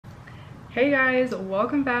Hey guys,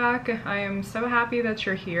 welcome back. I am so happy that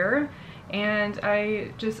you're here, and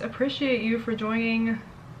I just appreciate you for joining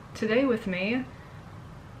today with me.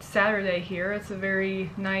 Saturday here. It's a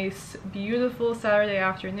very nice, beautiful Saturday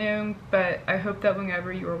afternoon, but I hope that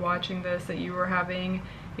whenever you are watching this that you are having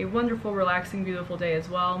a wonderful, relaxing, beautiful day as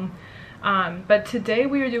well. But today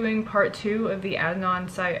we are doing part 2 of the Adnan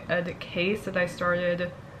Syed case that I started,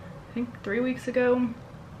 I think 3 weeks ago.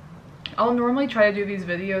 I'll normally try to do these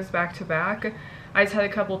videos back to back. I just had a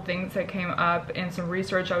couple things that came up and some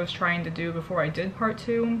research I was trying to do before I did part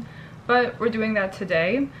 2, but we're doing that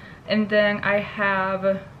today. And then I have,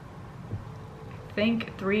 I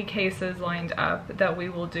think, 3 cases lined up that we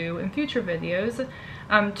will do in future videos.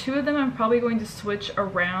 2 of them I'm probably going to switch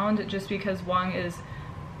around just because one is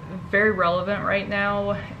very relevant right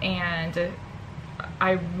now and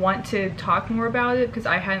I want to talk more about it because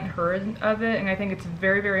I hadn't heard of it, and I think it's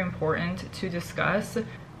very, very important to discuss.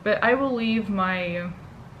 But I will leave my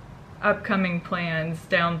upcoming plans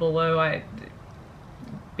down below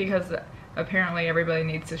because apparently everybody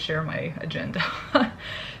needs to share my agenda.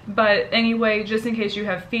 But anyway, just in case you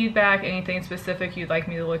have feedback, anything specific you'd like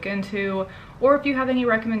me to look into, or if you have any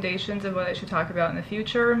recommendations of what I should talk about in the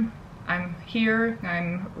future, I'm here.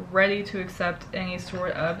 I'm ready to accept any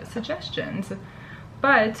sort of suggestions.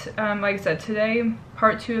 But like I said, today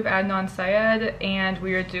part 2 of Adnan Syed, and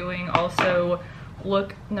we are doing also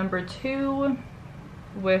look number 2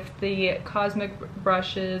 with the Cosmic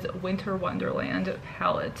Brushes Winter Wonderland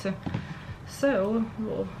palette. So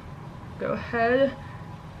we'll go ahead,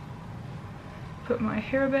 put my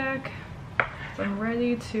hair back, so I'm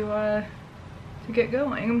ready to get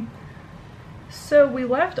going. So we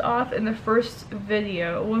left off in the first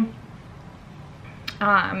video,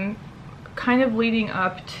 kind of leading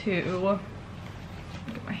up to,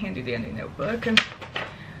 get my handy dandy notebook.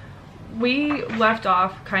 We left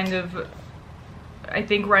off kind of, I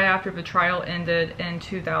think, right after the trial ended in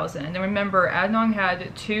 2000. And remember, Adnan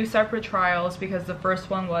had 2 separate trials because the first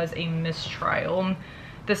one was a mistrial.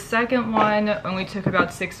 The second one only took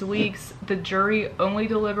about 6 weeks. The jury only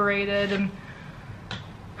deliberated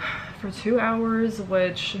for 2 hours,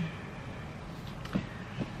 which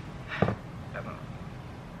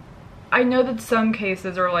I know that some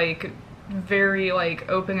cases are like very like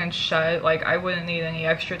open and shut, like I wouldn't need any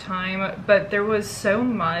extra time, but there was so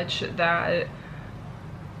much that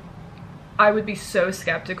I would be so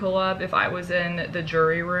skeptical of if I was in the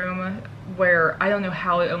jury room, where I don't know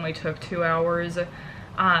how it only took 2 hours,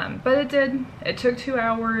 but it did. It took 2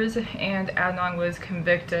 hours and Adnan was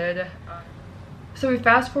convicted. So we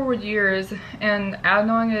fast forward years and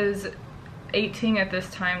Adnan is 18 at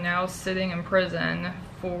this time now, sitting in prison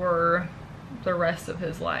for the rest of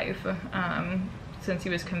his life since he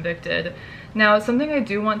was convicted. Now, something I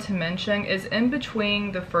do want to mention is in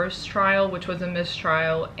between the first trial, which was a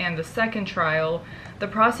mistrial, and the second trial, the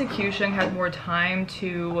prosecution had more time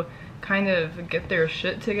to kind of get their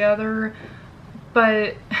shit together,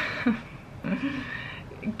 but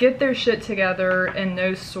get their shit together in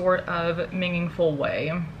no sort of meaningful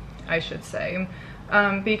way, I should say,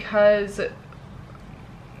 because,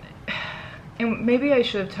 and maybe I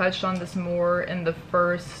should have touched on this more in the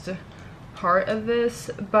first part of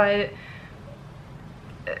this, but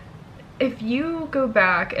if you go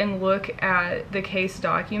back and look at the case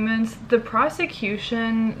documents, the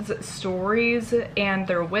prosecution's stories and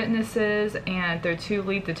their witnesses and their 2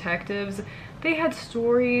 lead detectives, they had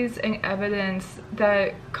stories and evidence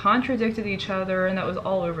that contradicted each other and that was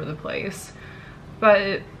all over the place.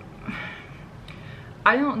 But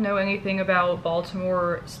I don't know anything about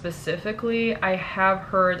Baltimore specifically. I have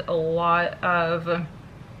heard a lot of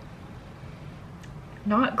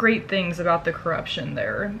not great things about the corruption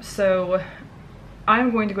there. So I'm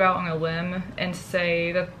going to go out on a limb and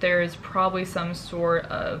say that there is probably some sort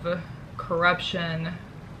of corruption,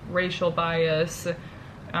 racial bias,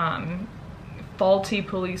 faulty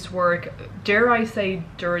police work, dare I say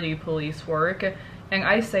dirty police work. And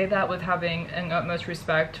I say that with having an utmost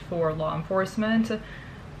respect for law enforcement,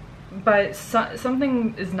 but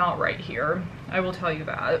something is not right here. I will tell you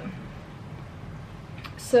that.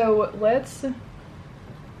 So let's...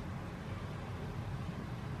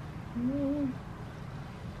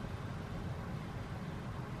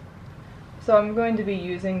 So I'm going to be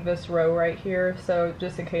using this row right here, so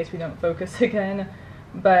just in case we don't focus again.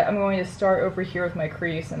 But I'm going to start over here with my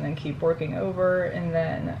crease and then keep working over, and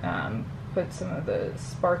then put some of the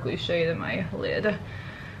sparkly shade in my lid.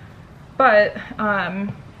 But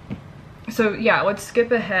so yeah, let's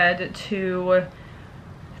skip ahead to,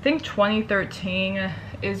 I think 2013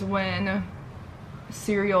 is when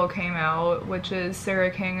Serial came out, which is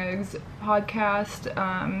Sarah Koenig's podcast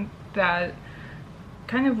that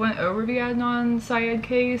kind of went over the Adnan Syed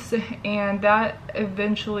case, and that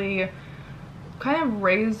eventually kind of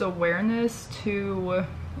raised awareness to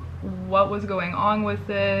what was going on with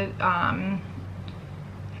it,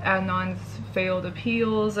 Adnan's failed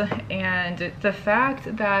appeals, and the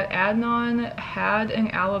fact that Adnan had an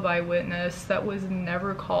alibi witness that was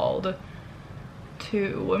never called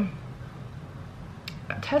to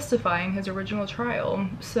testify in his original trial.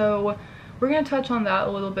 So we're going to touch on that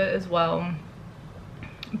a little bit as well.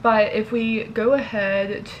 But if we go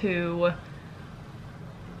ahead to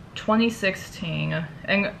 2016,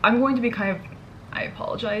 and I'm going to be kind of, I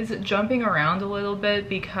apologize, jumping around a little bit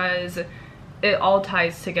because it all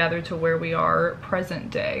ties together to where we are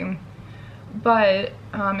present day. But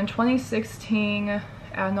in 2016,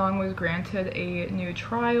 Adnan was granted a new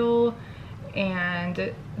trial,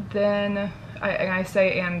 and then, I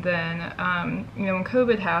say and then, you know, when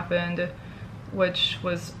COVID happened, which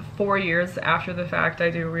was 4 years after the fact, I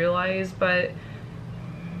do realize, but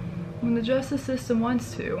when the justice system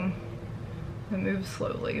wants to, it moves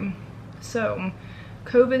slowly. So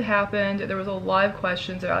COVID happened. There was a lot of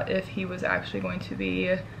questions about if he was actually going to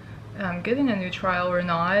be getting a new trial or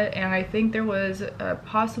not, and I think there was a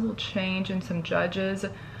possible change in some judges.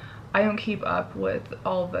 I don't keep up with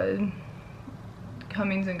all the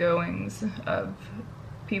comings and goings of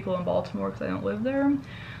people in Baltimore because I don't live there.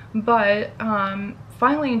 But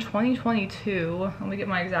finally in 2022, let me get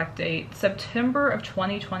my exact date, September of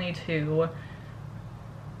 2022,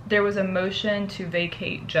 there was a motion to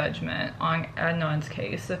vacate judgment on Adnan's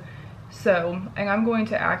case. So, and I'm going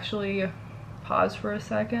to actually pause for a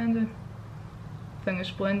second,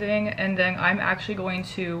 finish blending, and then I'm actually going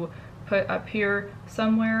to put up here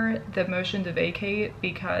somewhere the motion to vacate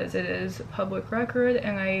because it is public record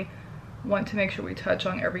and I want to make sure we touch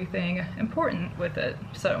on everything important with it.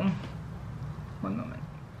 So, one moment.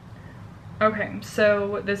 Okay,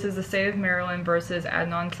 so this is the state of Maryland versus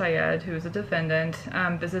Adnan Syed, who is a defendant.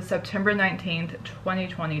 This is September 19th,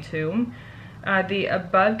 2022. The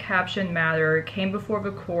above captioned matter came before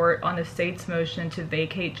the court on the state's motion to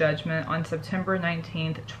vacate judgment on September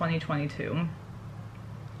 19th, 2022.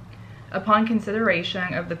 Upon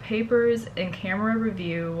consideration of the papers and camera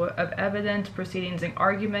review of evidence, proceedings, and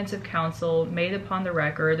arguments of counsel made upon the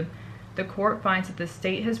record, the court finds that the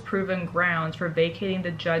state has proven grounds for vacating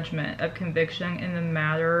the judgment of conviction in the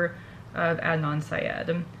matter of Adnan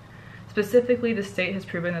Syed. Specifically, the state has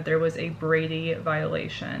proven that there was a Brady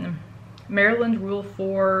violation. Maryland Rule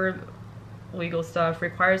 4 legal stuff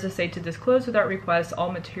requires the state to disclose without request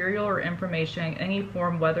all material or information in any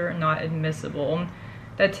form, whether or not admissible,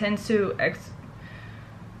 that tends to I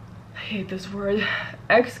hate this word,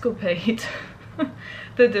 exculpate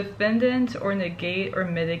the defendant or negate or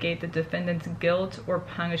mitigate the defendant's guilt or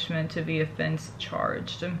punishment to the offense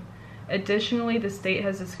charged. Additionally, the state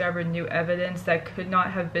has discovered new evidence that could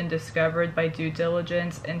not have been discovered by due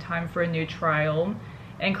diligence in time for a new trial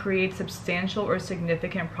and creates substantial or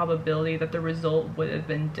significant probability that the result would have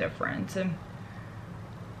been different.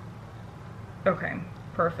 Okay,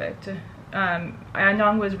 perfect.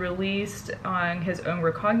 Adnan was released on his own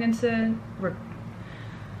recognizance.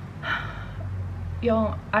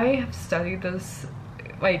 Y'all, I have studied this,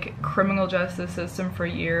 like, criminal justice system for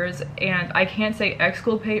years, and I can't say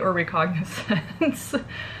exculpate or recognizance.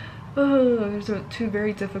 Oh, those are two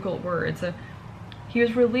very difficult words. He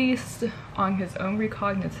was released on his own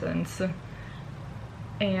recognizance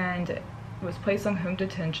and was placed on home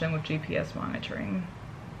detention with GPS monitoring.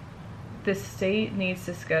 The state needs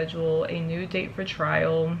to schedule a new date for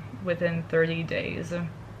trial within 30 days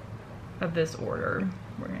of this order.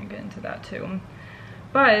 We're going to get into that too.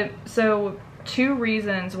 But, so, two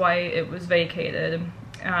reasons why it was vacated.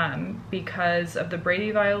 Because of the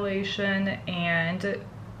Brady violation and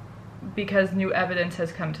because new evidence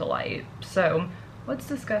has come to light. So, let's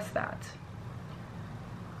discuss that.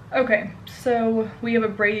 Okay, so we have a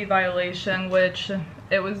Brady violation, which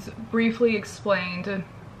it was briefly explained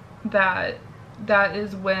that that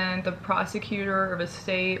is when the prosecutor of a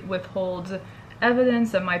state withholds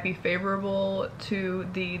evidence that might be favorable to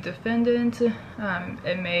the defendant.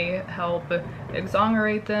 It may help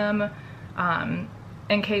exonerate them.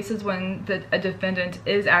 In cases when a defendant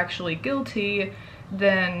is actually guilty,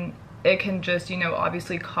 then it can just, you know,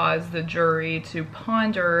 obviously cause the jury to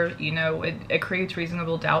ponder, you know, it creates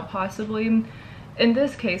reasonable doubt possibly. In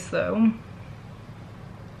this case though,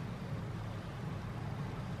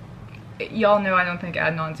 y'all know I don't think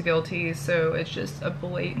Adnan's guilty, so it's just a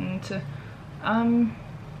blatant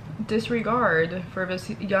disregard for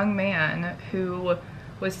this young man who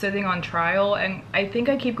was sitting on trial, and I think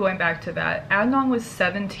I keep going back to that. Adnan was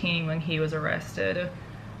 17 when he was arrested.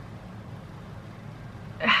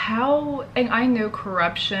 How, and I know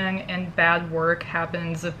corruption and bad work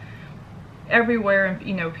happens everywhere, and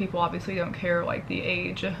you know, people obviously don't care like the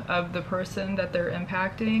age of the person that they're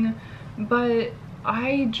impacting, but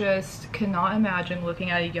I just cannot imagine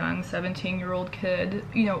looking at a young 17-year-old kid,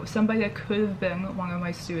 you know, somebody that could have been one of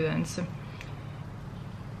my students,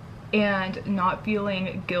 and not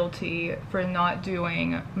feeling guilty for not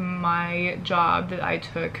doing my job that I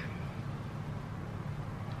took,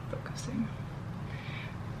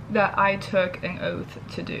 that I took an oath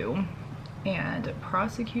to do. And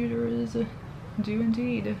prosecutors do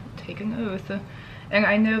indeed take an oath. And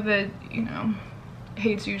I know that, you know,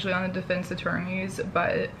 hate's usually on the defense attorneys,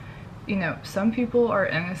 but you know, some people are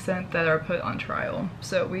innocent that are put on trial.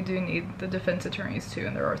 So we do need the defense attorneys too,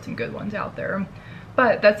 and there are some good ones out there.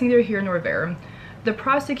 But that's neither here nor there. The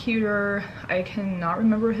prosecutor, I cannot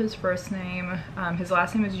remember his first name. His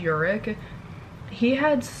last name is Uric. He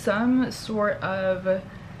had some sort of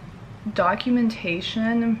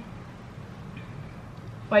documentation,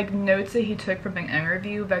 like notes that he took from an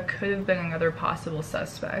interview that could have been another possible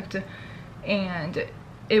suspect. And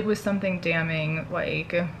it was something damning,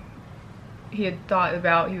 like he had thought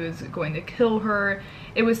about he was going to kill her.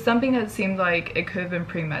 It was something that seemed like it could have been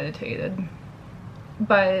premeditated.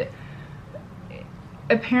 But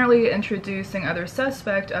apparently introducing other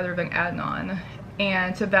suspect other than Adnan,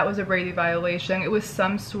 and so that was a Brady violation. It was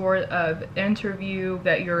some sort of interview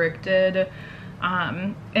that Uric did,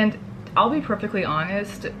 and I'll be perfectly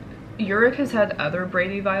honest, Uric has had other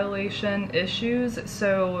Brady violation issues,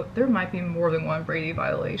 so there might be more than one Brady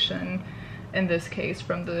violation in this case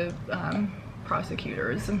from the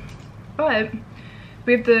prosecutors. But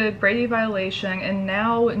we have the Brady violation, and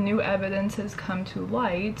now new evidence has come to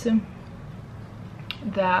light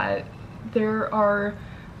that there are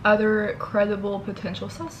other credible potential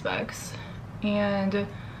suspects. And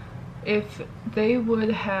if they would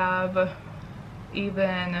have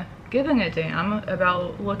even given a damn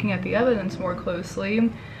about looking at the evidence more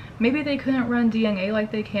closely, maybe they couldn't run DNA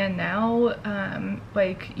like they can now.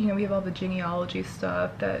 Like, you know, we have all the genealogy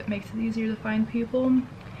stuff that makes it easier to find people.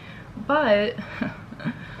 But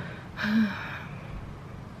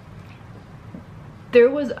there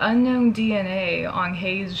was unknown DNA on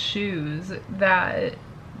Hayes' shoes that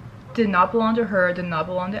did not belong to her, did not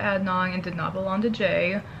belong to Adnan, and did not belong to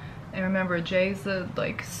Jay. And remember, Jay's the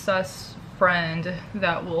like sus friend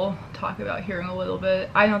that we'll talk about here in a little bit.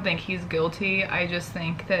 I don't think he's guilty. I just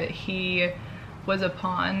think that he was a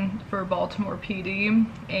pawn for Baltimore PD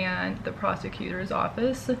and the prosecutor's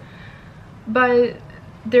office. But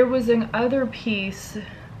there was an other piece.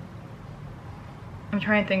 I'm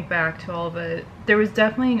trying to think back to all of it. There was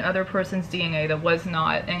definitely another person's DNA that was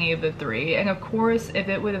not any of the three. And of course, if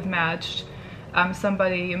it would have matched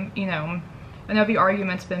somebody, you know, I know the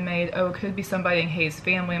argument's been made, oh, it could be somebody in Hayes'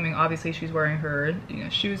 family. I mean, obviously she's wearing her, you know,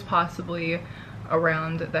 shoes possibly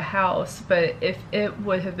around the house. But if it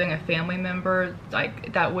would have been a family member,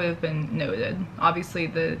 like, that would have been noted. Obviously,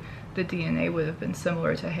 the DNA would have been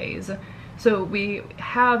similar to Hayes. So we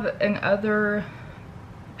have another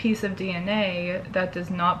piece of DNA that does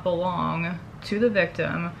not belong to the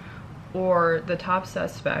victim or the top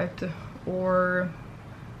suspect or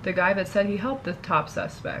the guy that said he helped the top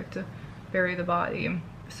suspect bury the body.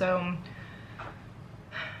 So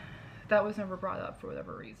that was never brought up for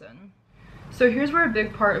whatever reason. So here's where a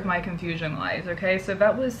big part of my confusion lies, okay? So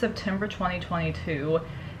that was September 2022.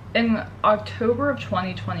 In October of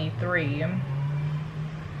 2023,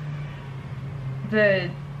 the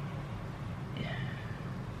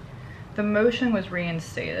motion was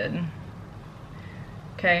reinstated,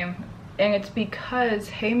 okay? And it's because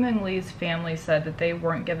Heyman Lee's family said that they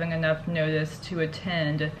weren't given enough notice to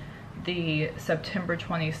attend the September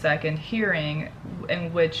 22nd hearing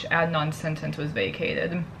in which Adnan's sentence was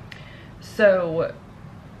vacated. So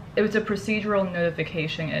it was a procedural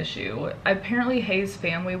notification issue. Apparently Hayes'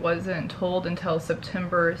 family wasn't told until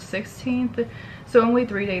September 16th, so only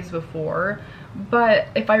 3 days before. But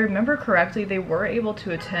if I remember correctly, they were able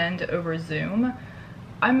to attend over Zoom.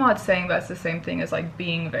 I'm not saying that's the same thing as like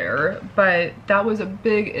being there, but that was a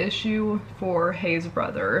big issue for Hayes'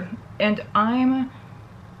 brother. And I'm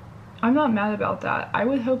not mad about that. I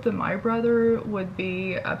would hope that my brother would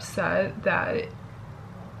be upset that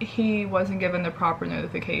he wasn't given the proper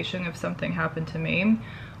notification if something happened to me.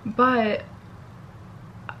 But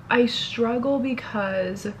I struggle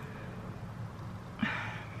because,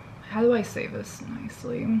 how do I say this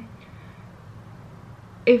nicely?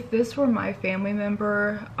 If this were my family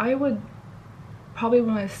member, I would probably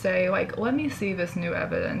want to say, like, let me see this new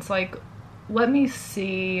evidence, like, let me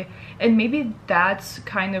see. And maybe that's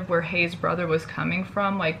kind of where Hayes' brother was coming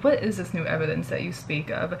from, like, what is this new evidence that you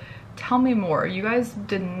speak of? Tell me more. You guys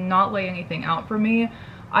did not lay anything out for me.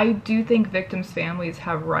 I do think victims' families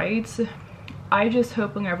have rights. I just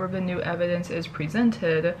hope whenever the new evidence is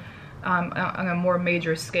presented on a more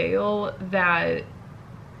major scale, that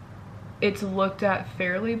it's looked at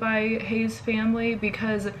fairly by Hayes' family,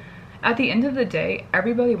 because at the end of the day,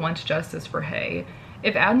 everybody wants justice for Hay.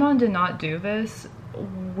 If Adnan did not do this,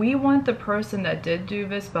 we want the person that did do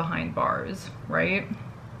this behind bars, right?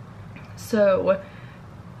 So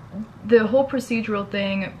the whole procedural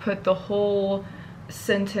thing put the whole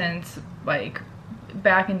sentence like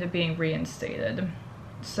back into being reinstated.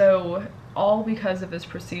 So all because of this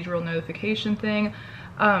procedural notification thing.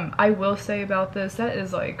 I will say about this, that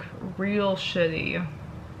is like real shitty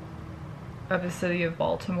of the city of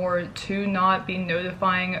Baltimore to not be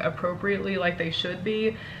notifying appropriately like they should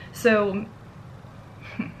be. So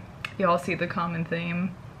y'all see the common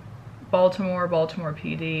theme. Baltimore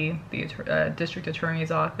PD, the district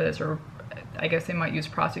attorney's office, or I guess they might use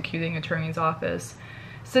prosecuting attorney's office.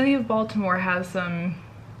 City of Baltimore has some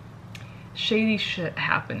shady shit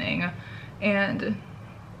happening, and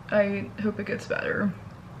I hope it gets better,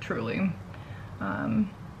 truly.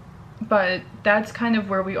 But that's kind of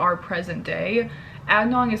where we are present day.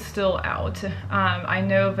 Adnan is still out. I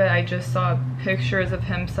know that I just saw pictures of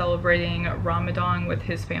him celebrating Ramadan with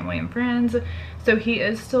his family and friends, so he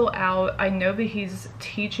is still out. I know that he's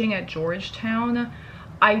teaching at Georgetown.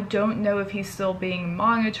 I don't know if he's still being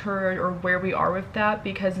monitored or where we are with that,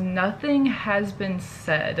 because nothing has been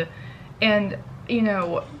said. And, you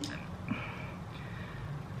know,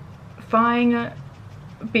 fine,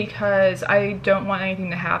 because I don't want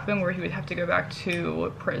anything to happen where he would have to go back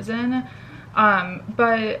to prison.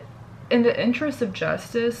 But in the interest of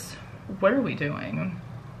justice, what are we doing?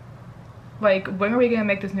 Like, when are we gonna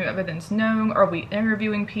make this new evidence known? Are we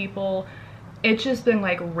interviewing people? It's just been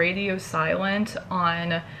like radio silent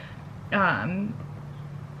on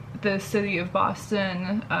the City of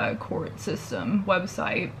Boston court system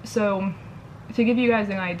website. So to give you guys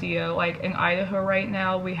an idea, like in Idaho right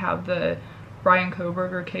now, we have the Bryan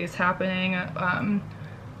Kohberger case happening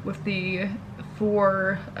with the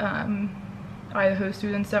 4 Idaho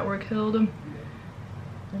students that were killed.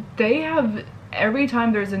 They have, every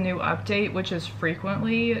time there's a new update, which is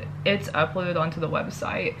frequently, it's uploaded onto the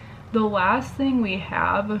website. The last thing we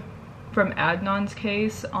have from Adnan's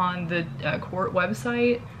case on the court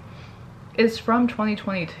website is from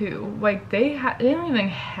 2022. Like, they don't even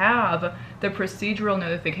have the procedural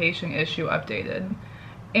notification issue updated.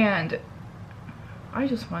 And I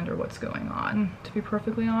just wonder what's going on, to be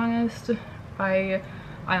perfectly honest. I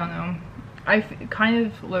don't know. I kind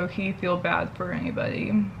of low-key feel bad for anybody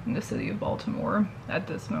in the city of Baltimore at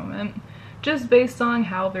this moment, just based on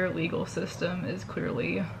how their legal system is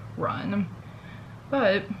clearly run.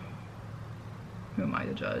 But who am I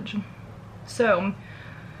to judge? So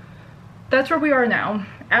that's where we are now.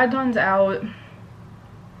 Adnan's out.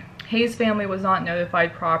 Hayes' family was not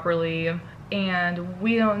notified properly, and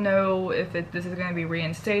we don't know if this is going to be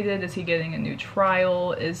reinstated. Is he getting a new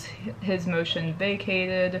trial? Is his motion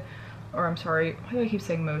vacated? Or I'm sorry, why do I keep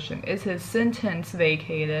saying motion? Is his sentence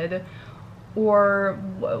vacated? Or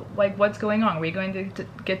like, what's going on? Are we going to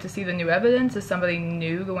get to see the new evidence? Is somebody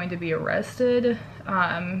new going to be arrested?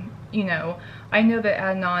 You know, I know that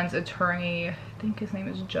Adnan's attorney, I think his name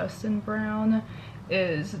is Justin Brown,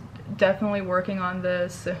 is definitely working on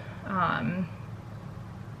this.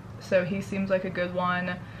 So he seems like a good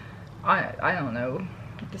one. I don't know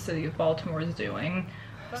what the city of Baltimore is doing.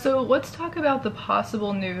 So let's talk about the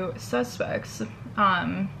possible new suspects.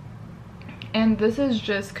 And this is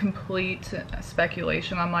just complete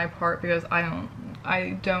speculation on my part, because I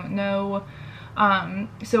don't know.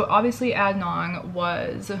 So obviously Adnan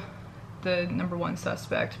was the #1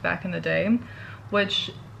 suspect back in the day,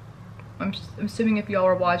 which I'm assuming if y'all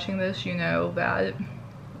are watching this, you know that,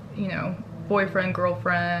 you know, boyfriend,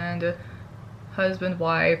 girlfriend, husband,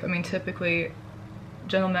 wife. I mean, typically,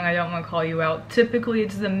 gentlemen, I don't want to call you out, typically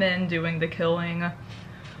it's the men doing the killing,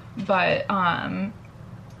 but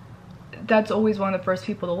that's always one of the first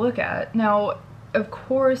people to look at. Now, of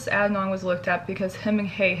course, Adnan was looked at because him and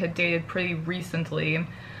Hay had dated pretty recently,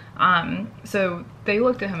 so they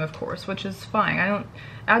looked at him, of course, which is fine.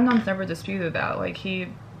 Adnan's never disputed that. Like,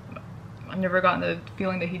 I've never gotten the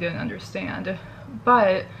feeling that he didn't understand.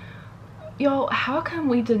 But y'all, how come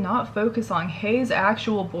we did not focus on Hayes'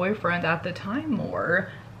 actual boyfriend at the time more?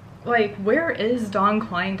 Like, where is Don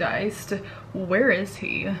Clinedinst? Where is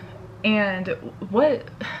he? And what,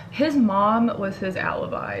 his mom was his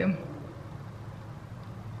alibi.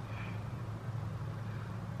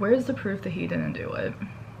 Where's the proof that he didn't do it?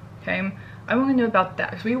 Okay, I want to know about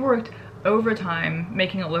that, because we worked overtime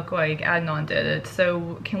making it look like Adnan did it.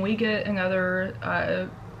 So can we get another,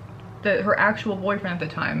 her actual boyfriend at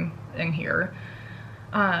the time in here?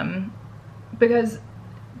 Because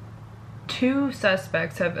 2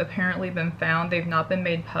 suspects have apparently been found. They've not been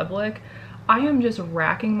made public. I am just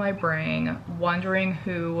racking my brain wondering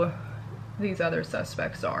who these other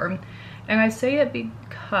suspects are. And I say it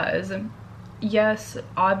because, yes,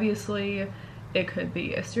 obviously it could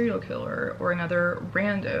be a serial killer or another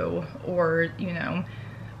rando, or, you know,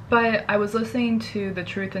 but I was listening to the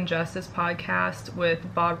Truth and Justice podcast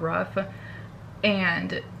with Bob Ruff,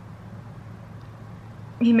 and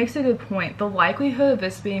he makes a good point. The likelihood of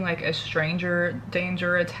this being like a stranger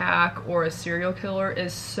danger attack or a serial killer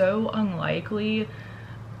is so unlikely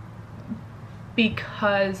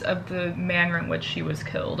because of the manner in which she was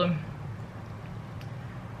killed.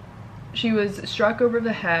 She was struck over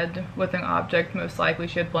the head with an object, most likely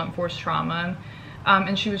she had blunt force trauma,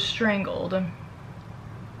 and she was strangled.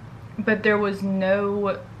 But there was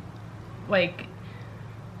no, like,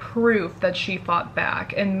 proof that she fought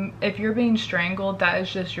back. And if you're being strangled, that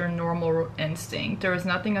is just your normal instinct. There was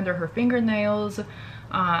nothing under her fingernails.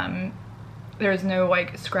 There's no,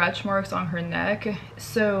 like, scratch marks on her neck.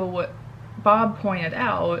 So Bob pointed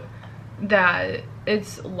out that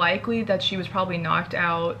it's likely that she was probably knocked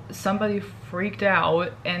out, somebody freaked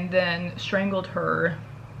out and then strangled her,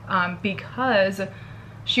 because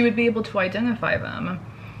she would be able to identify them.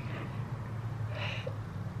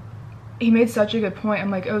 He made such a good point.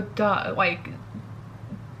 I'm like, oh duh, like,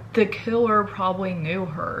 the killer probably knew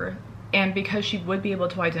her, and because she would be able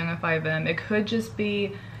to identify them, it could just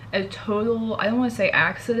be a total, I don't want to say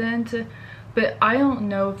accident, but I don't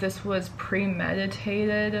know if this was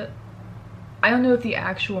premeditated. I don't know if the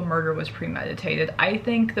actual murder was premeditated. I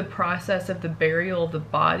think the process of the burial of the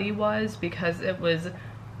body was, because it was,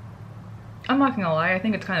 I'm not gonna lie, I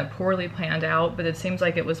think it's kind of poorly planned out, but it seems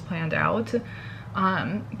like it was planned out.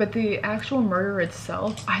 But the actual murder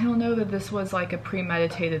itself, I don't know that this was like a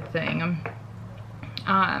premeditated thing.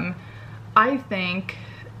 I think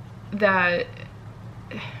that,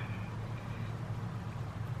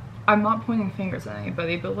 I'm not pointing fingers at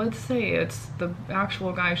anybody, but let's say it's the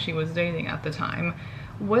actual guy she was dating at the time.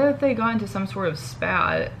 What if they got into some sort of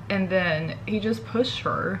spat and then he just pushed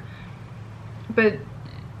her? But,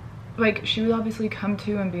 like, she would obviously come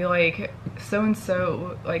to and be like,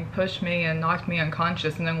 so-and-so, like, pushed me and knocked me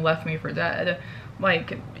unconscious and then left me for dead.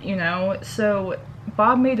 Like, you know? So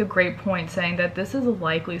Bob made a great point saying that this is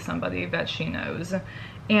likely somebody that she knows.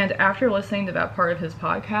 And after listening to that part of his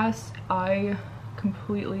podcast, I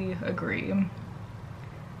completely agree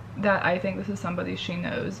that I think this is somebody she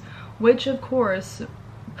knows, which of course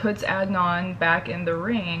puts Adnan back in the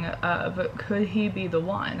ring of, could he be the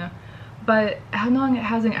one? But Adnan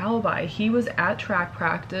has an alibi. He was at track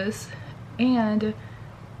practice, and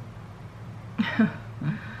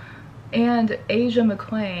and Asia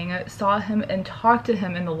McClain saw him and talked to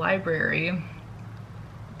him in the library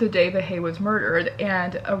the day that Hay was murdered,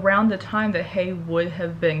 and around the time that Hay would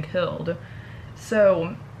have been killed.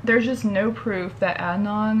 So there's just no proof that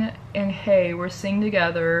Adnan and Hay were seen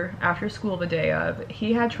together after school the day of.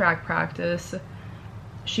 He had track practice.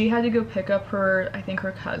 She had to go pick up her, I think,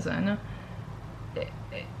 her cousin.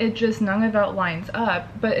 It just, none of that lines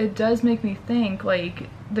up, but it does make me think, like,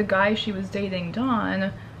 the guy she was dating,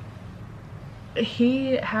 Don,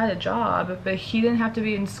 he had a job, but he didn't have to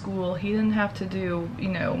be in school. He didn't have to do, you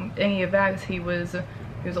know, any of that, because he was a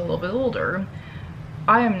little bit older.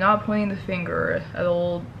 I am not pointing the finger at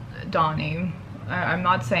old Donnie. I'm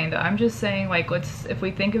not saying that. I'm just saying, like, let's, if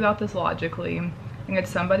we think about this logically, and it's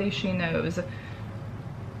somebody she knows,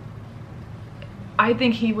 I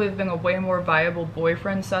think he would have been a way more viable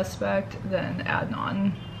boyfriend suspect than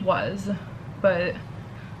Adnan was. But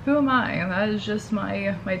who am I? And that is just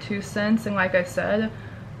my 2 cents. And like I said,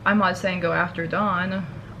 I'm not saying go after Don.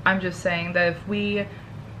 I'm just saying that if we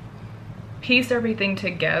piece everything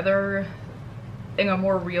together in a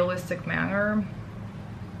more realistic manner,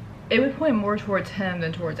 it would point more towards him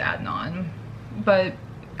than towards Adnan. But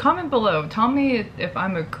comment below, tell me if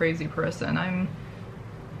I'm a crazy person.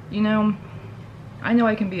 You know, I know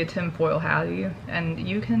I can be a tinfoil Hattie, and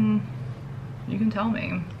you can tell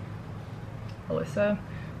me, Alyssa,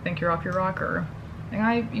 think you're off your rocker.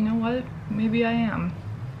 And you know what, maybe I am.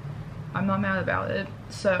 I'm not mad about it.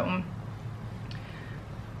 So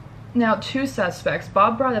now, 2 suspects.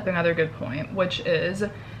 Bob brought up another good point, which is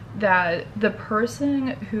that the person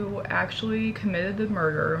who actually committed the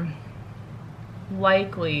murder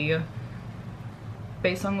likely,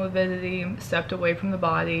 based on lividity, stepped away from the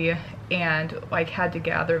body and like had to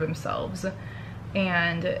gather themselves.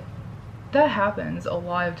 And that happens a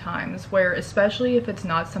lot of times, where especially if it's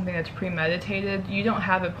not something that's premeditated, you don't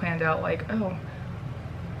have it planned out like, oh,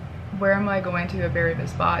 where am I going to bury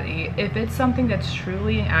this body? If it's something that's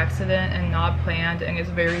truly an accident and not planned and is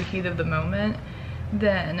very heat of the moment,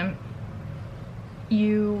 then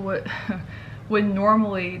you would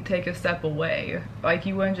normally take a step away. Like,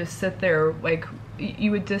 you wouldn't just sit there, like,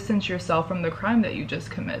 you would distance yourself from the crime that you just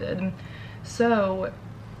committed. So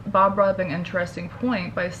Bob brought up an interesting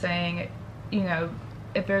point by saying, you know,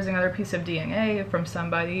 if there's another piece of DNA from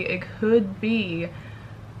somebody, it could be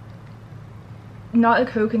not a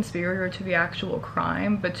co-conspirator to the actual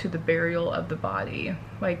crime, but to the burial of the body.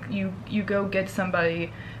 Like, you go get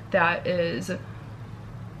somebody that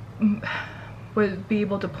would be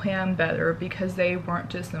able to plan better because they weren't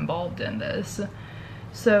just involved in this.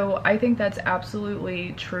 So I think that's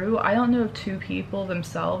absolutely true. I don't know if two people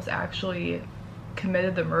themselves actually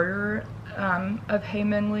committed the murder of Hae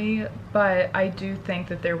Min Lee, but I do think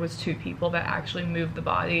that there was two people that actually moved the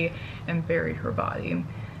body and buried her body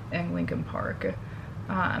in Lincoln Park.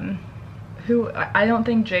 Who I don't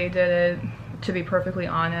think Jay did it, to be perfectly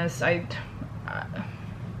honest. I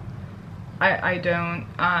don't.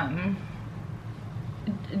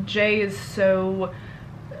 Jay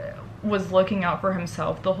was looking out for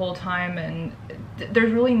himself the whole time, and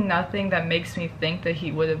there's really nothing that makes me think that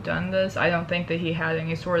he would have done this. I don't think that he had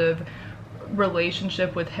any sort of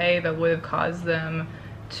relationship with Hae that would have caused them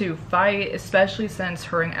to fight, especially since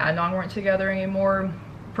her and Adnan weren't together anymore.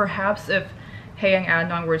 Perhaps if Hae and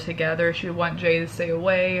Adnan were together, she would want Jay to stay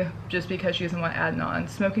away just because she doesn't want Adnan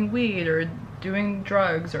smoking weed or doing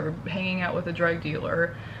drugs or hanging out with a drug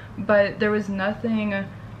dealer. But there was nothing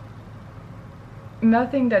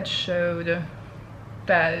that showed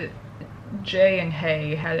that Jay and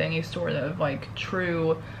Hae had any sort of like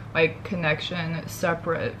true like connection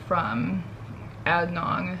separate from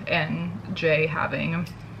Adnan and Jay having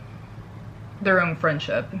their own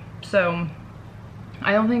friendship. So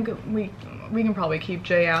I don't think we can probably keep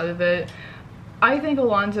Jay out of it. I think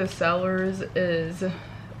Alonzo Sellers is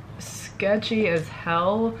sketchy as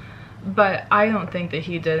hell, but I don't think that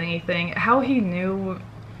he did anything. How he knew,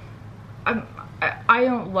 I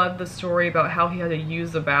don't love the story about how he had to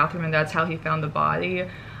use the bathroom and that's how he found the body.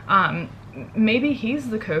 Maybe he's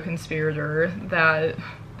the co-conspirator that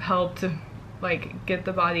helped like get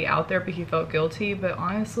the body out there, but he felt guilty. But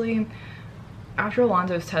honestly, after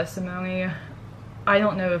Alonzo's testimony, I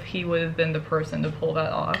don't know if he would have been the person to pull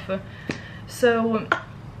that off. So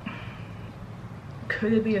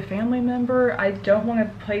could it be a family member? I don't want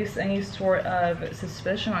to place any sort of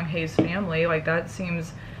suspicion on Hae's family. Like, that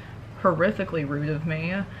seems horrifically rude of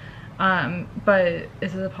me. But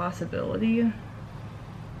is it a possibility?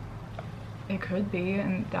 It could be,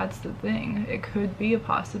 and that's the thing. It could be a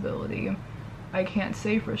possibility. I can't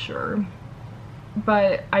say for sure.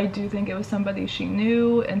 But I do think it was somebody she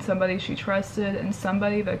knew and somebody she trusted and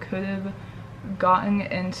somebody that could have gotten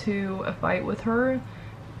into a fight with her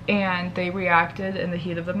and they reacted in the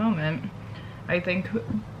heat of the moment. I think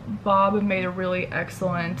Bob made a really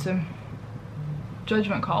excellent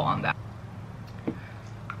judgment call on that.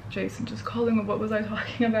 Jason just calling. What was I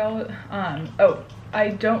talking about? Oh, I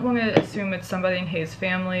don't want to assume it's somebody in Hae's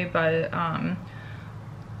family, but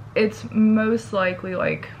it's most likely,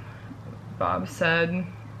 like Bob said,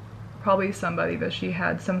 probably somebody that she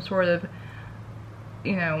had some sort of,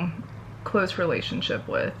 you know, close relationship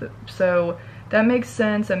with. So that makes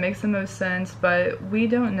sense, that makes the most sense, but we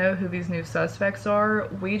don't know who these new suspects are.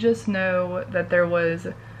 We just know that there was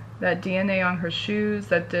that DNA on her shoes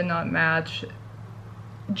that did not match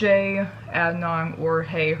Jay, Adnan, or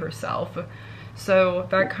Hae herself. So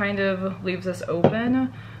that kind of leaves us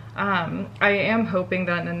open. I am hoping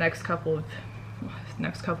that in the next couple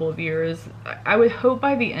of years, I would hope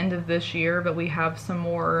by the end of this year that we have some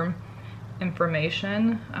more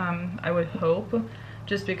information. I would hope,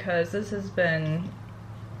 just because this has been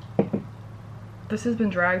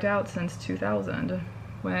dragged out since 2000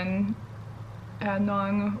 when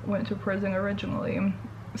Adnan went to prison originally.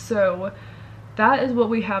 So that is what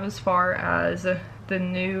we have as far as the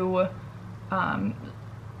new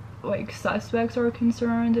like suspects are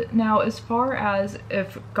concerned. Now, as far as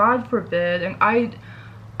if God forbid, and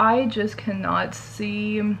I just cannot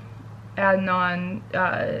see Adnan's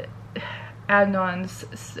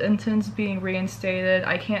sentence being reinstated.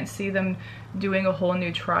 I can't see them doing a whole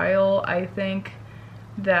new trial. I think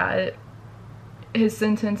that his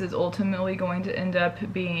sentence is ultimately going to end up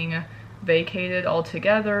being vacated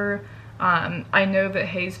altogether. I know that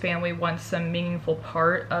Hayes' family wants some meaningful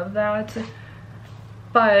part of that,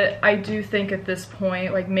 but I do think at this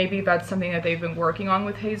point, like, maybe that's something that they've been working on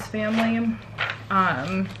with Hayes' family.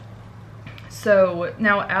 So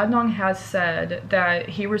now Adnan has said that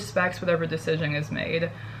he respects whatever decision is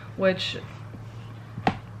made, which,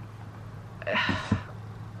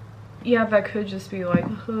 yeah, that could just be like,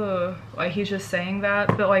 like he's just saying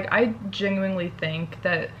that, but like I genuinely think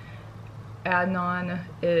that Adnan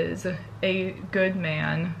is a good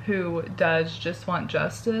man who does just want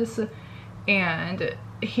justice, and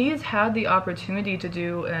he's had the opportunity to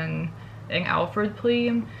do an Alfred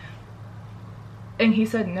plea, and he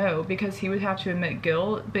said no because he would have to admit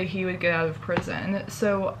guilt, but he would get out of prison.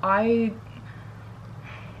 So I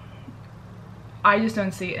just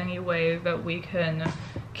don't see any way that we can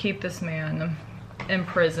keep this man in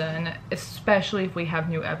prison, especially if we have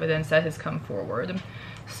new evidence that has come forward.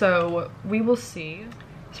 So we will see.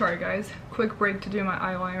 Sorry guys, quick break to do my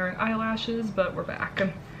eyeliner and eyelashes, but we're back.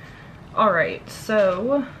 Alright,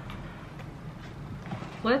 so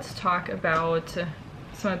let's talk about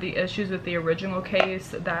some of the issues with the original case,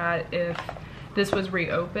 that if this was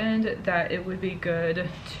reopened, that it would be good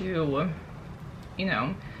to, you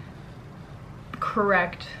know,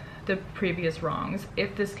 correct the previous wrongs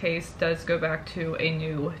if this case does go back to a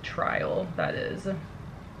new trial, that is.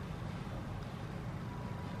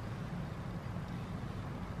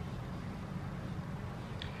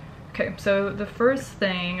 Okay, so the first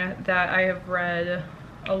thing that I have read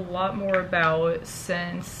a lot more about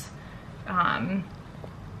since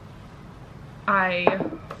I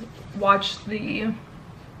watched the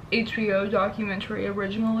HBO documentary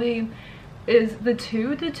originally is the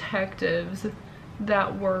two detectives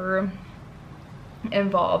that were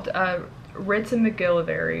involved, Ritz and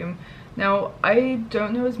McGillivray. Now, I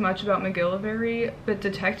don't know as much about McGillivray, but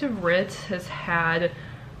Detective Ritz has had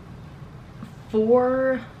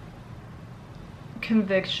 4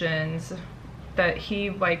 convictions that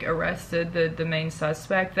he like arrested the main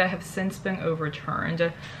suspect that have since been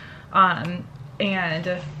overturned. And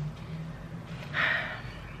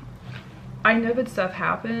I know that stuff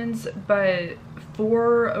happens, but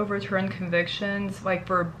 4 overturned convictions, like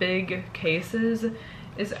for big cases,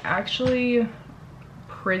 is actually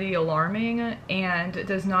pretty alarming and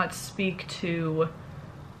does not speak to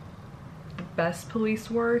the best police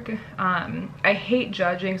work. I hate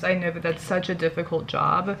judging because I know that that's such a difficult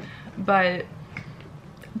job, but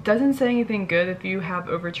it doesn't say anything good if you have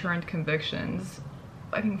overturned convictions.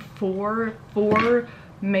 I think 4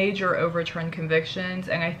 major overturned convictions,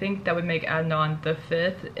 and I think that would make Adnan the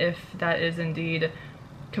 5th if that is indeed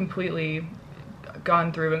completely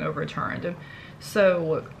gone through and overturned.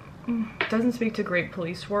 So doesn't speak to great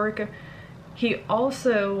police work. He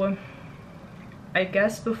also, I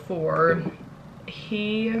guess before,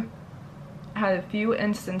 he had a few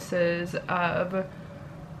instances of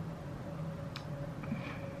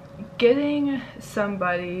getting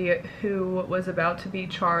somebody who was about to be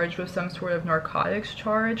charged with some sort of narcotics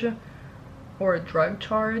charge or a drug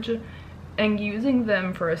charge and using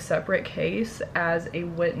them for a separate case as a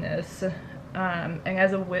witness, and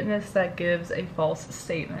as a witness that gives a false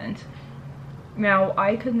statement. Now,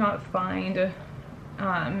 I could not find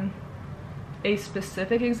a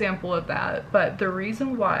specific example of that, but the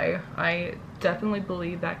reason why I definitely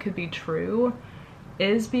believe that could be true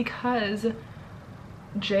is because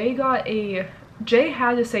Jay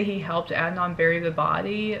had to say he helped Adnan bury the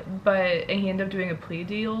body, and he ended up doing a plea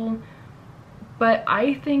deal. But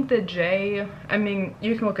I think that Jay, I mean,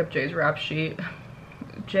 you can look up Jay's rap sheet.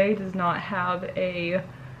 Jay does not have it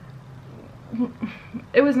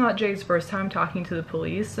was not Jay's first time talking to the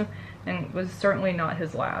police, and was certainly not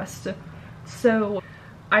his last. So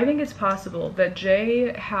I think it's possible that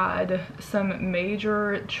Jay had some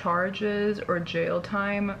major charges or jail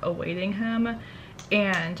time awaiting him,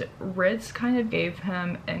 and Ritz kind of gave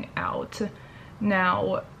him an out.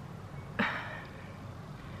 Now,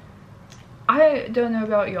 I don't know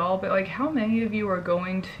about y'all, but like, how many of you are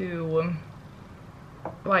going to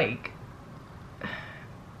like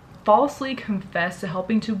falsely confess to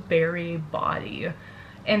helping to bury a body?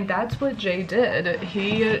 And that's what Jay did.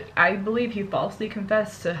 I believe he falsely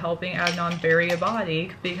confessed to helping Adnan bury a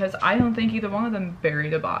body, because I don't think either one of them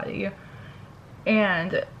buried a body.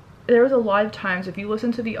 And there was a lot of times, if you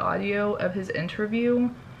listen to the audio of his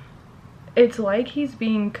interview, it's like he's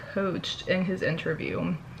being coached in his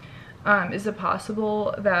interview. Is it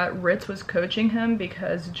possible that Ritz was coaching him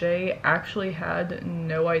because Jay actually had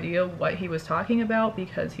no idea what he was talking about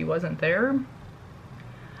because he wasn't there?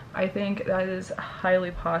 I think that is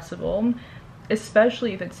highly possible,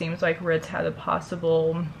 especially if it seems like Ritz had a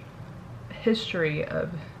possible history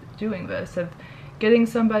of doing this, of getting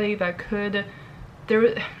somebody that could,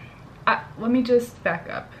 let me just back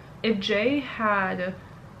up. If Jay had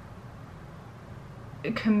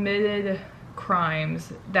committed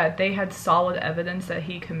crimes that they had solid evidence that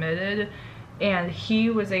he committed, and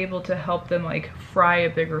he was able to help them like fry a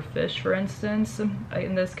bigger fish, for instance,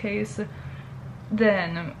 in this case,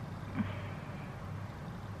 then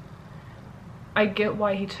I get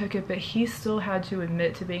why he took it, but he still had to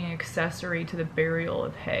admit to being an accessory to the burial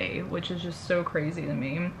of Hay, which is just so crazy to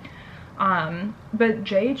me. But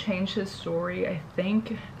Jay changed his story, I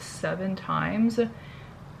think, 7 times,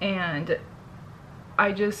 and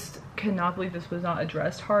I just cannot believe this was not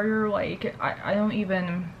addressed harder. Like, I don't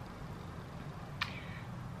even...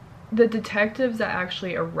 The detectives that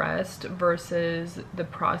actually arrest versus the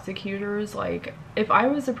prosecutors, like, if I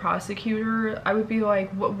was a prosecutor, I would be like,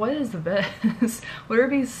 what is this? What are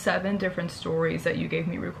these 7 different stories that you gave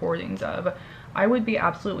me recordings of? I would be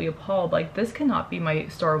absolutely appalled. Like, this cannot be my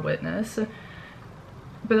star witness.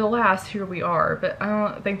 But alas, here we are. But I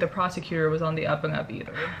don't think the prosecutor was on the up and up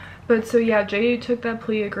either. But so yeah, Jay took that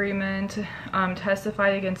plea agreement,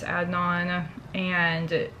 testified against Adnan,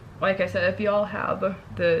 and like I said, if y'all have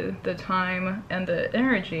the time and the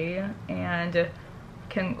energy and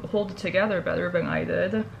can hold it together better than I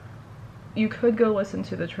did, you could go listen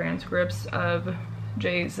to the transcripts of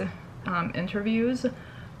Jay's interviews,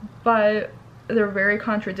 but they're very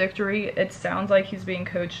contradictory. It sounds like he's being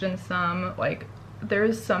coached in some, like,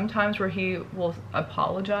 there's some times where he will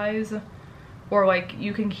apologize, or like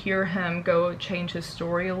you can hear him go change his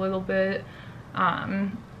story a little bit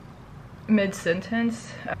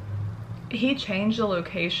mid-sentence. He changed the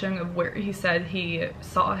location of where he said he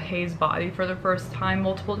saw Hay's body for the first time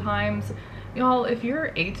multiple times. Y'all, if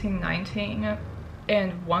you're 18, 19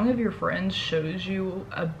 and one of your friends shows you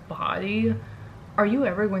a body, are you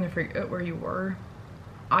ever going to forget where you were?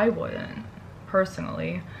 I wouldn't,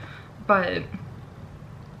 personally. But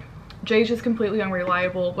Jay's just completely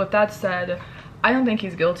unreliable. With that said, I don't think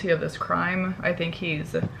he's guilty of this crime. I think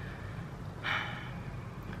he's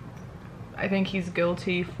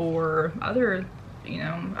guilty for other,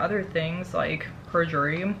 other things like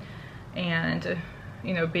perjury and,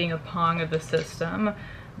 being a pawn of the system.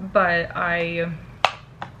 But I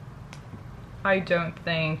don't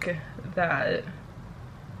think that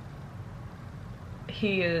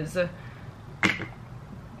he is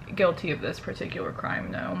guilty of this particular crime,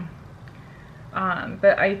 no.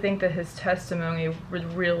 But I think that his testimony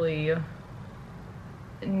would really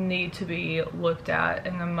need to be looked at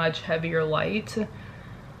in a much heavier light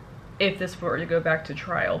if this were to go back to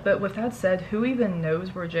trial. But with that said, who even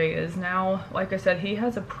knows where Jay is now? Like I said, he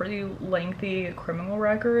has a pretty lengthy criminal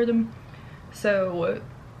record, so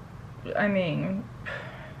I mean,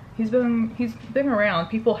 he's been around.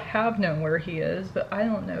 People have known where he is, but I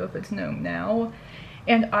don't know if it's known now.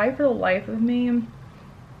 And I, for the life of me,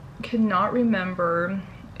 cannot remember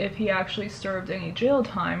if he actually served any jail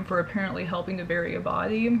time for apparently helping to bury a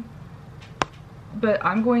body. But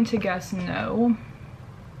I'm going to guess no,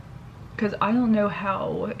 because I don't know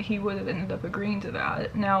how he would have ended up agreeing to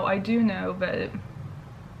that. Now, I do know that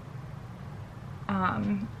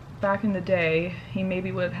back in the day, he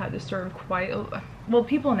maybe would have had to serve well,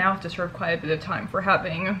 people now have to serve quite a bit of time for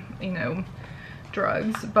having,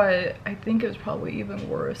 drugs, but I think it was probably even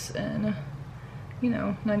worse in,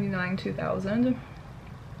 99, 2000.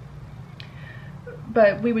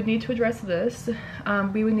 But we would need to address this.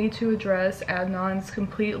 We would need to address Adnan's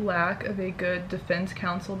complete lack of a good defense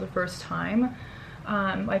counsel the first time.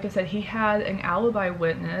 Like I said, he had an alibi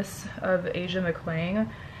witness of Asia McClain,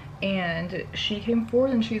 and she came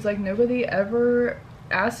forward and she's like, nobody ever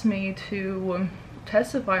asked me to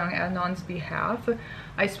testify on Adnan's behalf.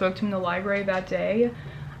 I spoke to him in the library that day.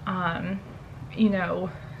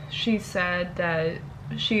 She said that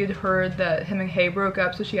she had heard that him and Hay broke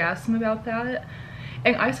up, so she asked him about that.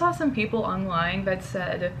 And I saw some people online that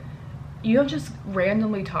said, you don't just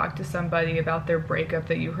randomly talk to somebody about their breakup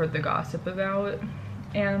that you heard the gossip about.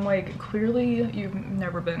 And I'm like, clearly you've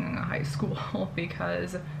never been in a high school,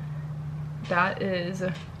 because that is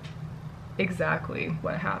exactly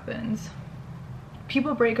what happens.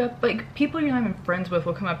 People break up, like, people you're not even friends with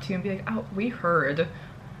will come up to you and be like, oh, we heard.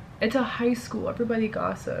 It's a high school, everybody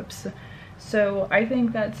gossips. So I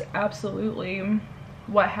think that's absolutely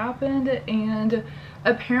what happened, and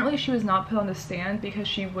apparently she was not put on the stand because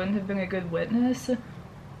she wouldn't have been a good witness.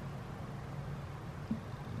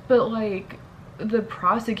 But like, the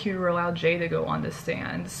prosecutor allowed Jay to go on the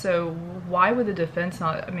stand, so why would the defense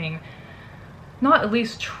not, not at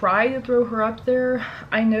least try to throw her up there?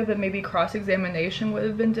 I know that maybe cross-examination would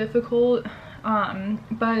have been difficult,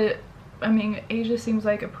 but I mean, Asia seems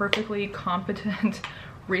like a perfectly competent,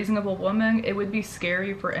 reasonable woman. It would be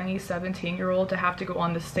scary for any 17-year-old to have to go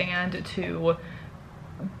on the stand to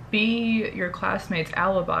be your classmate's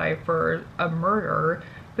alibi for a murder,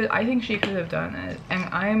 but I think she could have done it. And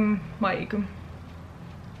I'm like,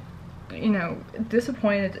 you know,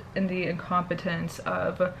 disappointed in the incompetence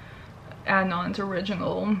of Adnan's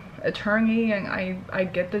original attorney. And I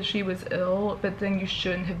get that she was ill, but then you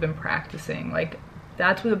shouldn't have been practicing. Like,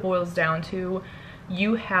 that's what it boils down to.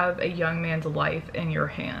 You have a young man's life in your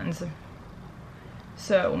hands.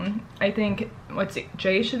 So I think, let's see,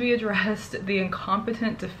 Jay should be addressed, the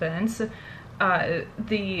incompetent defense,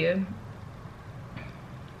 the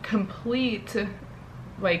complete,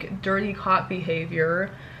 like, dirty cop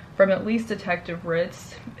behavior from at least Detective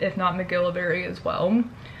Ritz, if not McGillivray as well.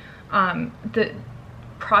 The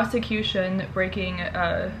prosecution breaking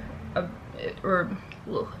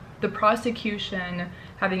the prosecution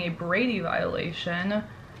having a Brady violation,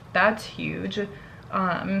 that's huge.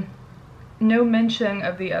 No mention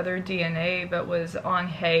of the other DNA that was on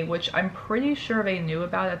Hay, which I'm pretty sure they knew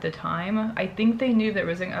about at the time. I think they knew there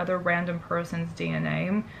was another random person's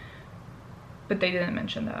DNA, but they didn't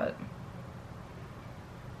mention that.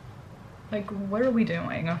 Like, what are we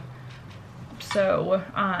doing? So,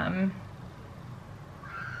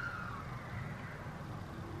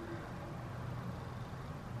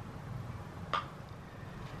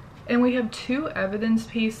 and we have two evidence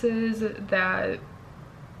pieces that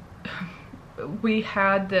we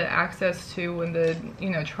had the access to when the,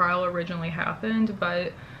 you know, trial originally happened,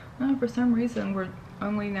 but for some reason we're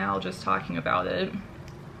only now just talking about it.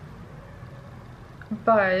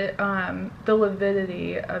 But the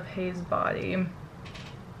lividity of Hay's body.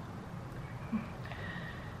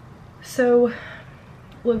 So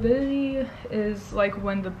lividity is like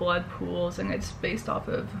when the blood pools, and it's based off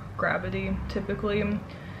of gravity typically.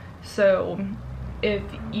 So if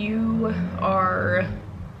you are,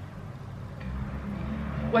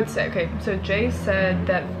 let's say, okay, so Jay said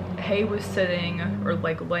that Hay was sitting or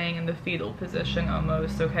like laying in the fetal position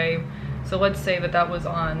almost, okay? So let's say that that was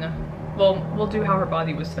on, well, we'll do how her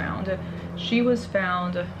body was found. She was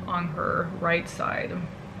found on her right side,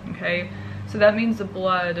 okay? So that means the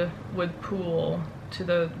blood would pool to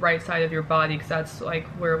the right side of your body because that's like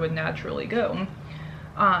where it would naturally go.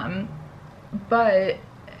 But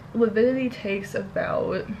lividity takes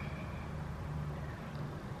about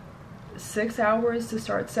 6 hours to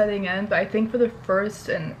start setting in, but I think for the first,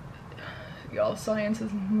 and y'all, science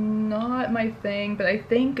is not my thing, but I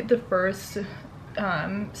think the first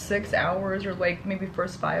 6 hours, or like maybe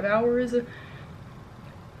first 5 hours,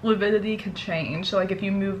 lividity could change. So like if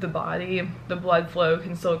you move the body, the blood flow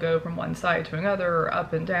can still go from one side to another or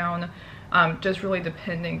up and down, just really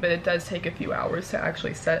depending, but it does take a few hours to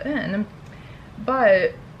actually set in.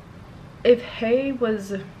 But if Hay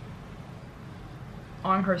was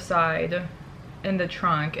on her side in the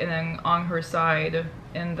trunk and then on her side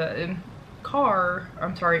in the car,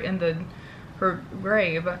 I'm sorry, in her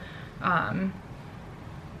grave, I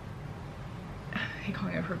hate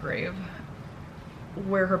calling it her grave,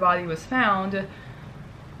 where her body was found,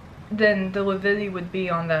 then the lividity would be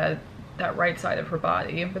on that right side of her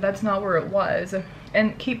body, but that's not where it was.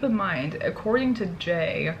 And keep in mind, according to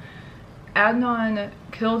Jay, Adnan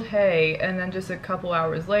killed Hay and then just a couple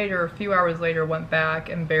hours later, a few hours later, went back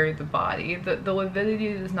and buried the body. The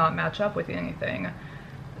lividity does not match up with anything.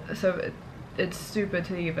 So it's stupid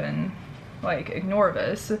to even like ignore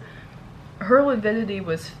this. Her lividity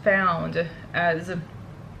was found as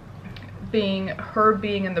being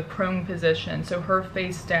in the prone position, so her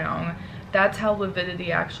face down. That's how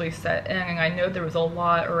lividity actually set in, and I know there was a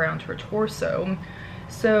lot around her torso.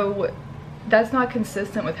 So that's not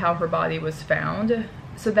consistent with how her body was found.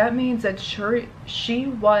 So that means that she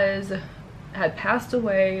had passed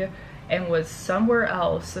away and was somewhere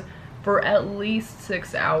else for at least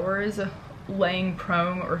 6 hours, laying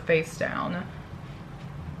prone or face down.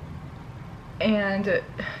 And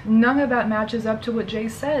none of that matches up to what Jay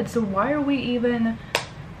said. So why are we even,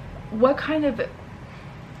 what kind of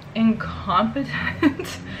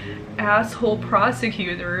incompetent asshole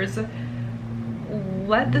prosecutors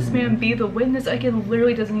let this man be the witness? Like, it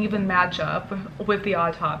literally doesn't even match up with the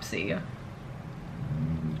autopsy.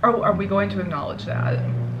 Are we going to acknowledge that?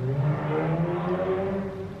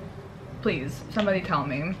 Please, somebody tell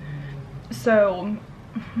me. So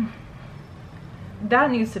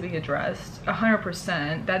that needs to be addressed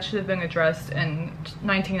 100%. That should have been addressed in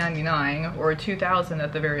 1999 or 2000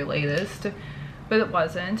 at the very latest, but it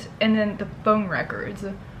wasn't. And then the phone records.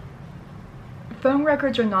 Phone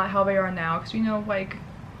records are not how they are now, because, you know, like,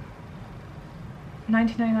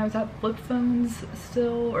 $19.99, was that flip phones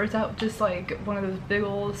still? Or is that just like one of those big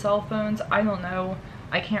old cell phones? I don't know.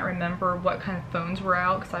 I can't remember what kind of phones were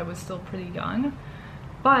out because I was still pretty young.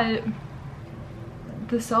 But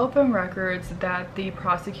the cell phone records that the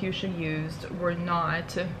prosecution used were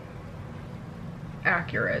not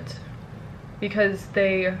accurate because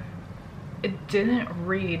it didn't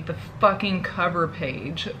read the fucking cover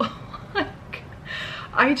page. Like,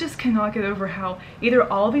 I just cannot get over how either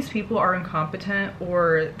all these people are incompetent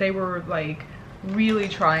or they were like really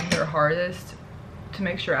trying their hardest to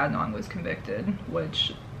make sure Adnan was convicted,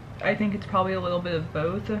 which I think it's probably a little bit of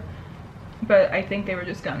both, but I think they were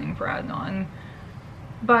just gunning for Adnan.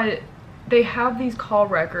 But they have these call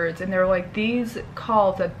records and they're like, these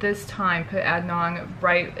calls at this time put Adnan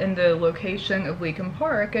right in the location of Laken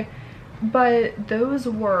Park, but those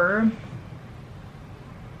were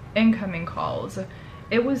incoming calls.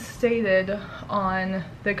 It was stated on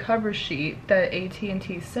the cover sheet that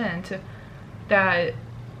AT&T sent that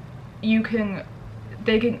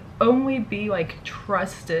they can only be like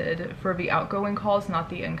trusted for the outgoing calls, not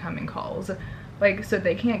the incoming calls. Like, so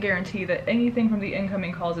they can't guarantee that anything from the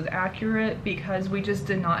incoming calls is accurate because we just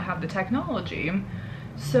did not have the technology.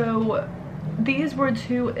 So these were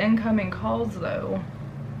 2 incoming calls though.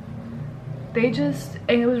 And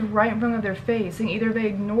it was right in front of their face, and either they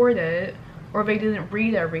ignored it or they didn't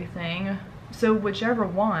read everything. So whichever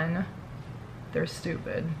one, they're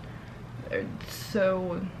stupid. It's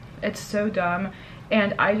so dumb.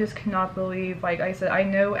 And I just cannot believe, like I said, I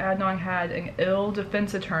know Adnan had an ill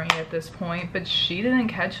defense attorney at this point, but she didn't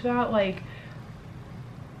catch that. Like,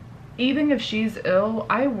 even if she's ill,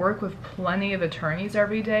 I work with plenty of attorneys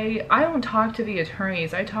every day. I don't talk to the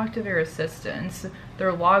attorneys, I talk to their assistants,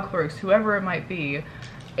 their law clerks, whoever it might be.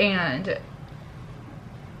 And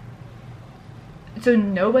so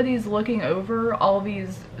nobody's looking over all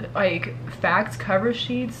these like facts cover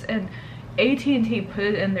sheets, and AT&T put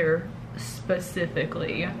it in there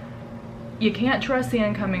specifically. You can't trust the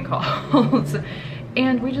incoming calls.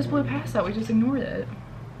 And we just blew past that. We just ignored it.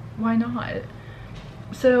 Why not?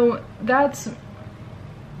 So that's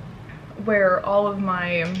where all of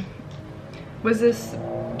my, was this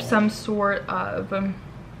some sort of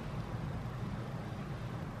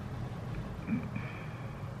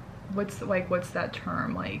what's that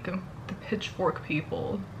term, like the pitchfork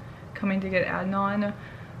people coming to get Adnan?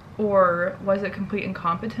 Or was it complete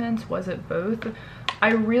incompetence? Was it both?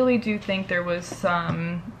 I really do think there was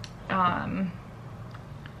some, I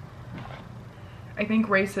think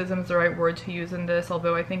racism is the right word to use in this,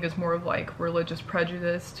 although I think it's more of like religious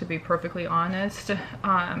prejudice, to be perfectly honest,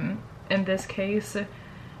 in this case.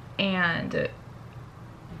 And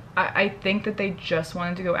I think that they just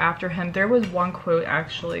wanted to go after him. There was one quote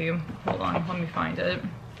actually, hold on, let me find it.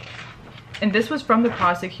 And this was from the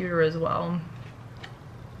prosecutor as well.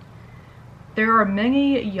 There are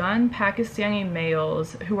many young Pakistani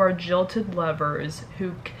males who are jilted lovers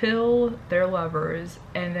who kill their lovers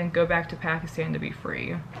and then go back to Pakistan to be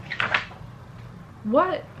free.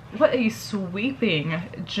 What a sweeping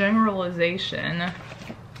generalization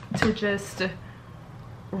to just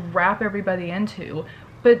wrap everybody into.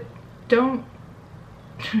 But don't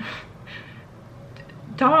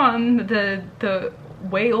Tom, the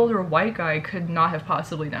way older white guy, could not have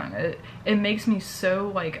possibly done it. It makes me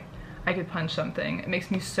so, like, I could punch something. It makes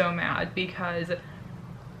me so mad because,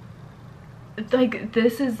 like,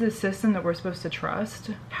 this is the system that we're supposed to trust.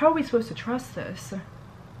 How are we supposed to trust this?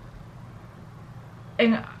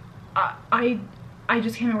 And I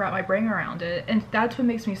just can't wrap my brain around it. And that's what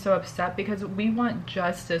makes me so upset, because we want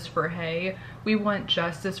justice for Hay. We want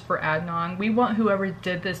justice for Adnan. We want whoever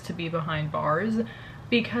did this to be behind bars,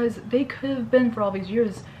 because they could have been, for all these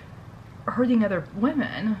years, hurting other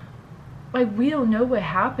women. Like, we don't know what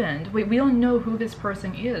happened. We don't know who this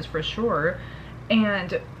person is for sure.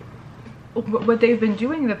 And what they've been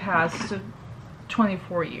doing the past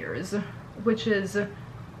 24 years, which is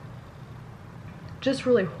just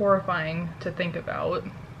really horrifying to think about.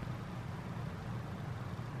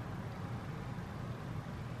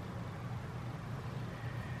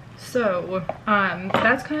 So,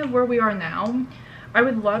 that's kind of where we are now. I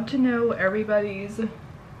would love to know everybody's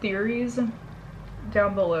theories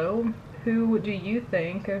down below. Who do you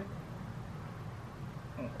think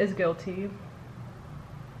is guilty?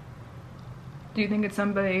 Do you think it's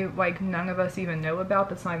somebody like none of us even know about,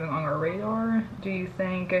 that's not even on our radar? Do you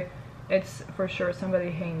think it's for sure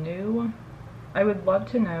somebody Hay knew? I would love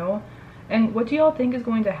to know. And what do y'all think is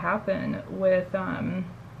going to happen with Adnan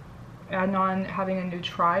having a new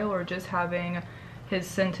trial, or just having his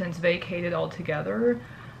sentence vacated altogether?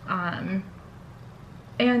 And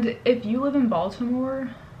if you live in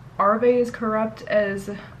Baltimore, are they as corrupt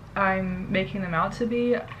as I'm making them out to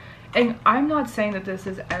be? And I'm not saying that this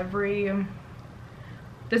is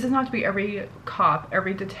not to be every cop,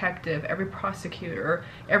 every detective, every prosecutor,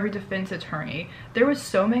 every defense attorney. There was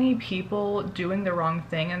so many people doing the wrong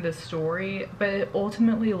thing in this story, but it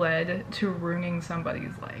ultimately led to ruining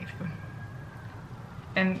somebody's life.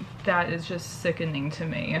 And that is just sickening to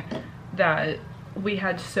me, that we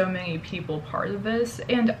had so many people part of this.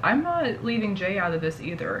 And I'm not leaving Jay out of this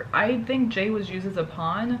either. I think Jay was used as a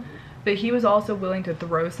pawn, but he was also willing to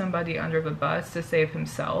throw somebody under the bus to save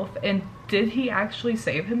himself. And did he actually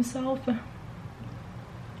save himself?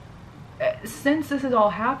 Since this has all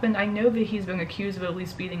happened, I know that he's been accused of at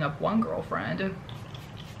least beating up one girlfriend.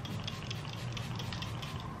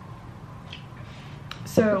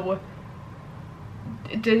 So,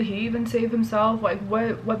 did he even save himself? Like,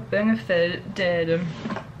 what benefit did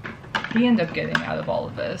he end up getting out of all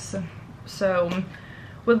of this? So,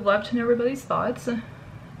 would love to know everybody's thoughts.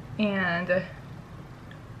 And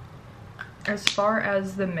as far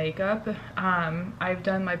as the makeup, I've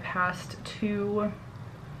done my past 2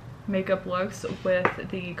 makeup looks with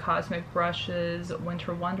the Cosmic Brushes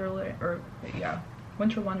Winter Wonderland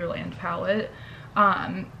palette.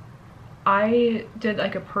 I did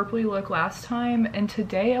like a purpley look last time, and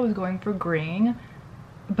today I was going for green,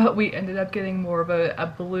 but we ended up getting more of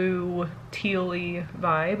a blue tealy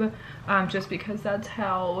vibe, just because that's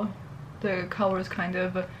how the colors kind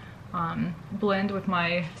of blend with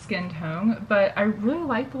my skin tone. But I really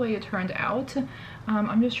like the way it turned out.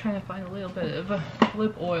 I'm just trying to find a little bit of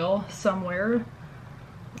lip oil somewhere.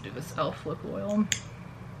 I'll do this e.l.f. lip oil,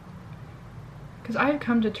 because I have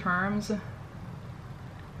come to terms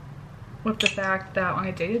with the fact that on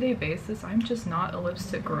a day-to-day basis, I'm just not a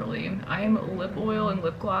lipstick girly. I am lip oil and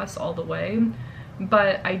lip gloss all the way,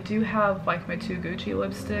 but I do have like my 2 Gucci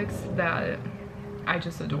lipsticks that I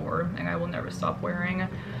just adore and I will never stop wearing.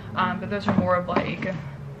 But those are more of like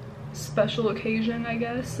special occasion, I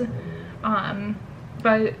guess.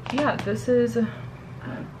 But yeah, this is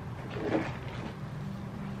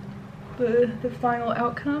the final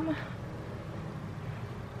outcome.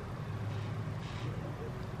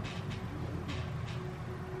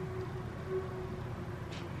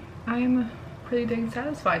 I'm pretty dang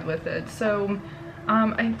satisfied with it. So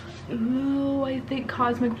I think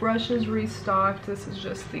Cosmic Brushes restocked. This is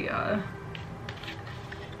just the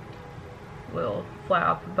little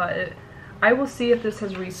flap, but I will see if this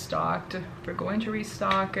has restocked. If they're going to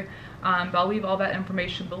restock, but I'll leave all that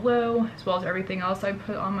information below, as well as everything else I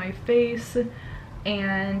put on my face.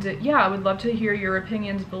 And yeah, I would love to hear your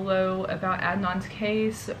opinions below about Adnan's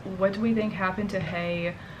case. What do we think happened to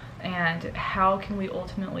Hay? And how can we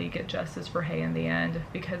ultimately get justice for Hay in the end?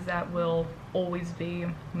 Because that will always be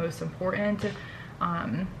most important.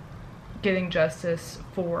 Getting justice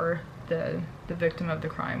for the victim of the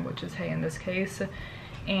crime, which is Hay in this case.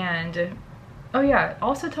 And oh yeah,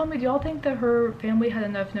 also tell me, do y'all think that her family had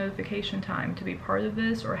enough notification time to be part of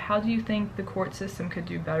this? Or how do you think the court system could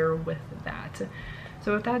do better with that?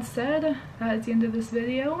 So with that said, that is the end of this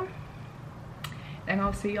video. And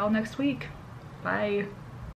I'll see y'all next week. Bye.